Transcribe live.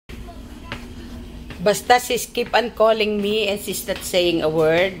Basta she's keep on calling me and she's not saying a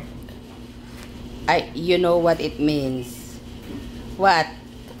word. You know what it means. What?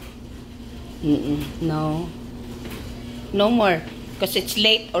 No. No more. Because it's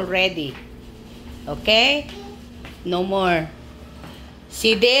late already. Okay? No more.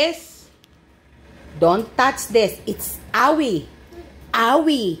 See this? Don't touch this. It's owie.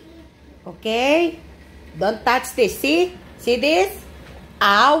 Owie. Okay? Don't touch this. See? See this?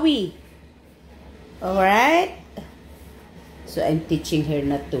 Owie. Alright? So I'm teaching her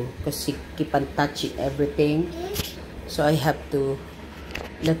not to. Because she keep on touching everything. So I have to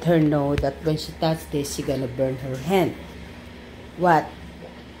let her know that when she touches this, she's gonna burn her hand. What?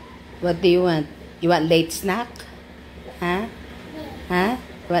 What do you want? You want late snack? Huh? Huh?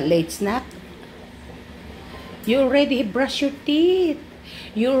 You want late snack? You already brush your teeth.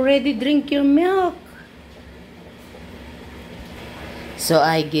 You already drink your milk. So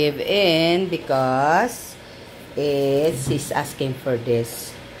I give in because she's asking for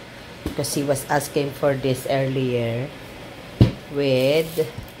this. Because she was asking for this earlier with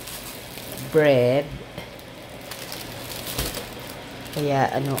bread.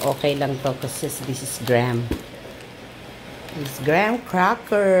 Kaya okay lang to kasi this is graham. It's graham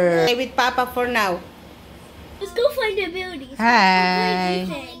cracker. Stay with Papa for now. Let's go find the buildings. Hi.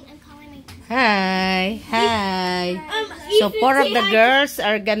 Hi. Hi. So 4 of the girls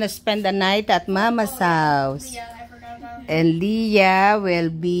are gonna spend the night at Mama's house. And Leah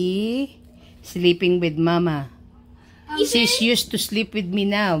will be sleeping with Mama. She's used to sleep with me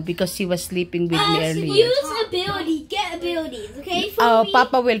now because she was sleeping with me earlier. Use ability. Get abilities, okay?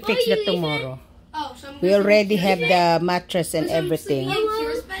 Papa will fix that tomorrow. We already have the mattress and everything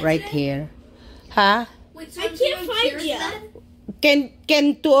right here. Huh? I can't find you. Can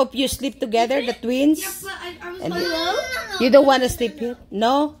 2 of you sleep together, the twins? And Hello? you don't want to sleep here?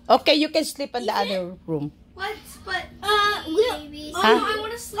 No? Okay, you can sleep in the other room. What? But, Huh? I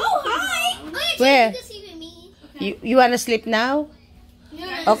want to sleep. Oh, hi. Where? You want to sleep now?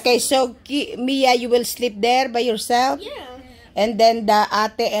 Yes. Okay, so Mia, you will sleep there by yourself? Yeah. And then the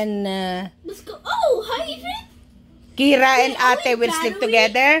ate and Let's go. Oh, hi, Ethan. Kira and ate will sleep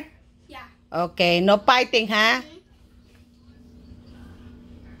together? Yeah. Okay, no fighting, ha?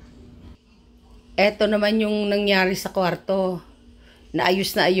 Eto naman yung nangyari sa kwarto.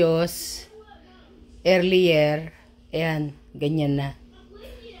 Naayos na ayos. Earlier. Ayan, ganyan na.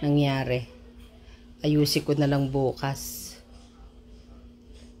 Nangyari. Ayusin ko na lang bukas.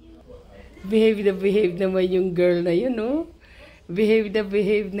 Behave naman yung girl na yun, no? Behave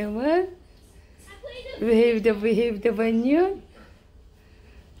naman. Behave naman yun.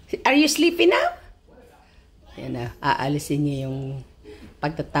 Are you sleepy now? Yan na, aalisin niya yung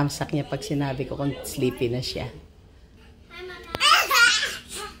pagtatamsak niya pag sinabi ko kung sleepy na siya.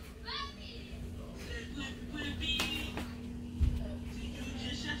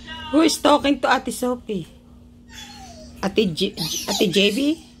 Who is talking to Ate Sophie? Ate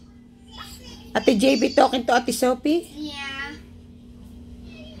JB? Ate JB talking to Ate Sophie? Yeah.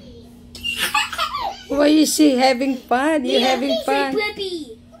 Why is she having fun? You having fun?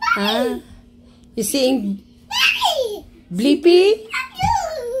 Blippi. Huh? You seeing Blippi?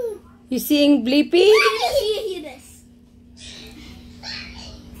 You seeing Blippi? Hear this.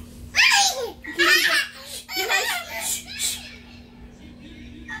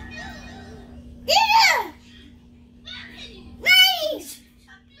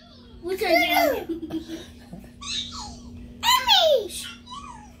 What's her name?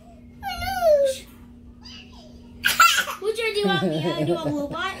 Which one do you want? Do you want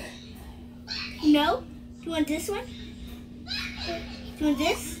robot? No? Do you want this one? Do you want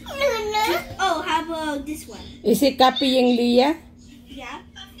this? No. Oh, how about this one? Is he copying Leah? Yeah.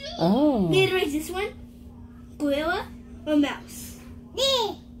 Oh. Later is this one? Gorilla or mouse?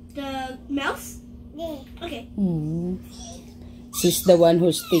 The mouse? Okay. She's the one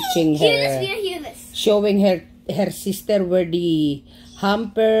who's teaching her, Hear this. showing her sister where the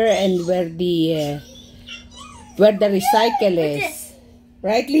hamper and where the recycle is.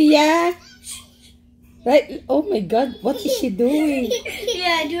 Right, Leah? Right? Oh my God, what is she doing?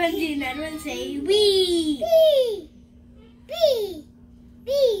 Yeah, do you want to do that one? Say wee.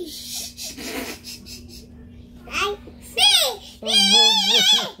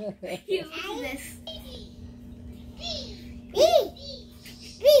 Here, look at this.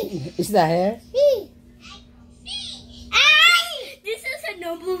 Is that her? This is her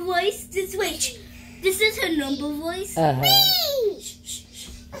number voice. This is her number voice. And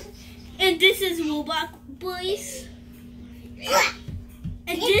this is robot voice.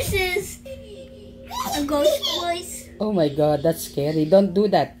 And this is a ghost voice. Oh my God, that's scary. Don't do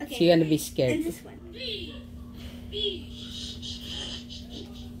that. Okay. She's gonna be And scared. this one.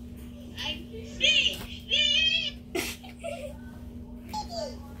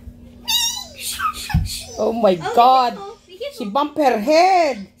 Oh my God. Be careful. She bumped her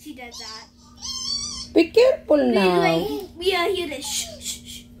head. She does that. Be careful now. We are here to shh, shh,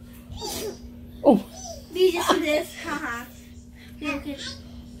 shh. Oh. We just do this. Haha. Yeah, okay.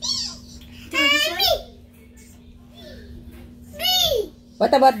 Do this one.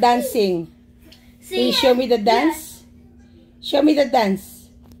 What about dancing? Can you show me the dance? Show me the dance.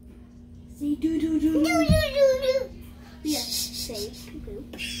 Say do do do do do do. Yeah. Say poo poo.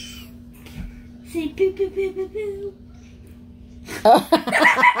 Say poo poo poo poo poo.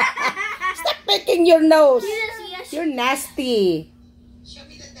 Stop picking your nose. Yes. You're nasty. Show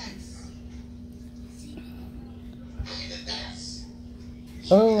me the dance.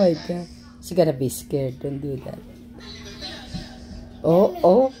 Oh my God. She's gonna be scared. Don't do that. Oh,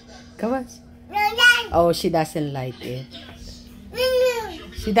 oh. Come on. Oh, she doesn't like it.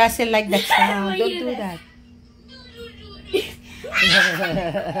 She doesn't like that sound. Don't do that.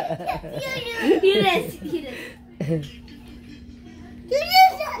 Hear this.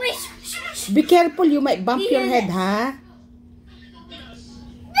 Wait. Be careful. You might bump your head, huh?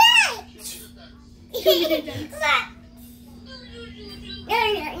 Show me the dance.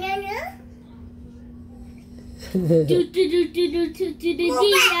 Do do do do do do do do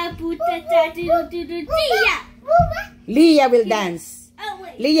dia puta ta do do do dia. Leah will dance. Oh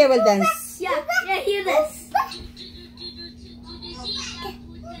wait. Leah will dance. Yeah, hear this.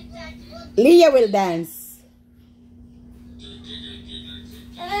 Leah will dance.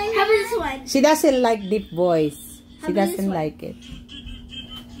 How about this one? She doesn't like deep voice. How She about this doesn't one? like it.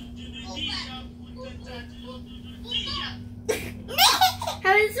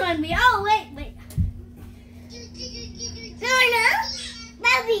 How about this one? Oh wait. No,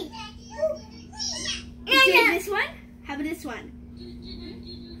 Bobby. This one? How about this one?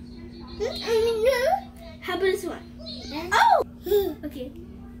 How about this one? Oh! Okay.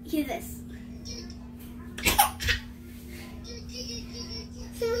 Hear this.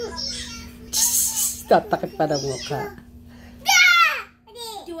 Tatakit pa ng mukha.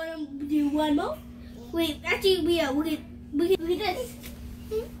 Do you want to do one more? Wait, actually, look at this.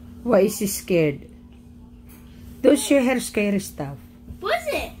 Why is she scared? Don't show her scary stuff. What's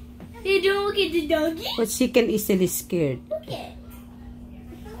it? You don't look at the doggy? But she can easily scared. Okay.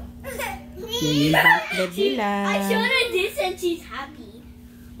 Yun yung the dila. I showed her this and she's happy.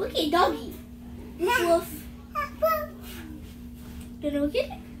 Look at doggy. Wolf. Gonna look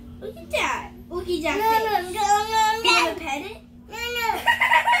at it? Look at that. Look at that face. You wanna pet it?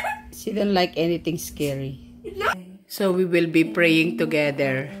 She don't like anything scary. No. So we will be praying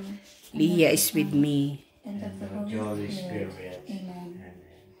together. Leah is with me. Holy Spirit.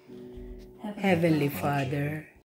 Heavenly Father,